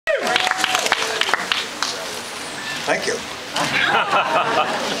Thank you.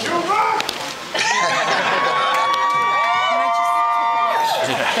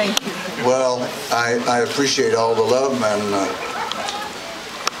 Thank you. Well, I appreciate all the love, and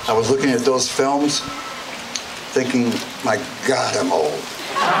I was looking at those films thinking, my God, I'm old.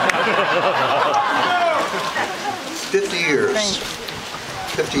 50 years.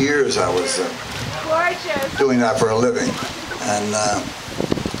 50 years I was doing that for a living. And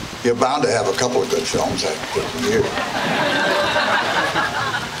you're bound to have a couple of good films after 50 years.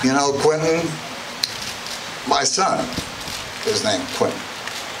 You know, Quinton, my son is named Quinton.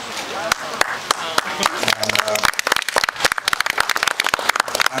 And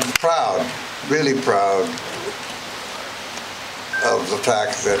I'm proud, really proud of the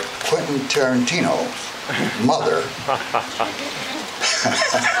fact that Quentin Tarantino's mother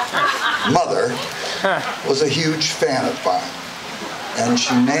was a huge fan of mine, and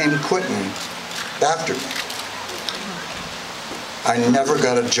she named Quentin after me. I never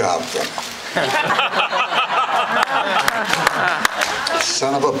got a job from it.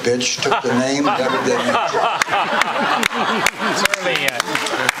 Son of a bitch took the name, never did me a job.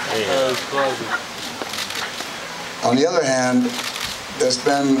 On the other hand, there's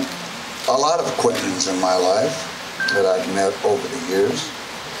been a lot of Quintons in my life that I've met over the years.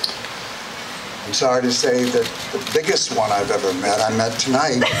 I'm sorry to say that the biggest one I've ever met, I met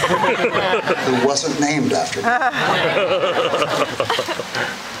tonight, who wasn't named after me.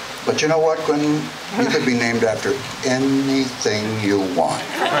 But you know what, Quinton? You could be named after anything you want.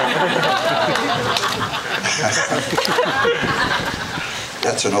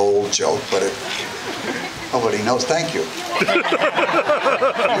 That's an old joke, but nobody knows. Thank you.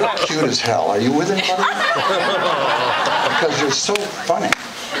 You're cute as hell. Are you with anybody? Because you're so funny.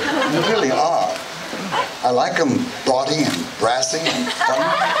 You really are. I like them bawdy and brassy and funny.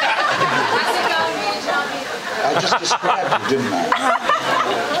 I just described you, didn't I?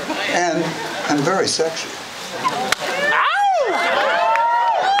 And very sexy.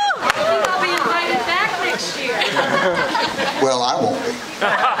 I'll be invited back next year. Well, I won't be.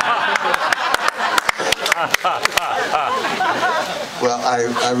 Well,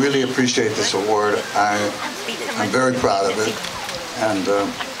 I really appreciate this award. I'm very proud of it. And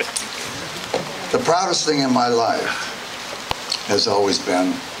the proudest thing in my life has always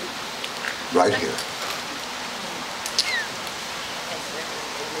been right here.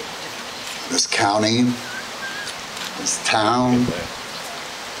 This county, this town.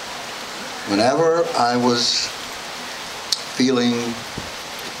 Whenever I was feeling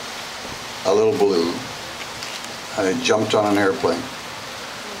a little blue, I jumped on an airplane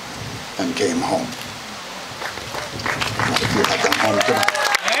and came home. You have come home tonight.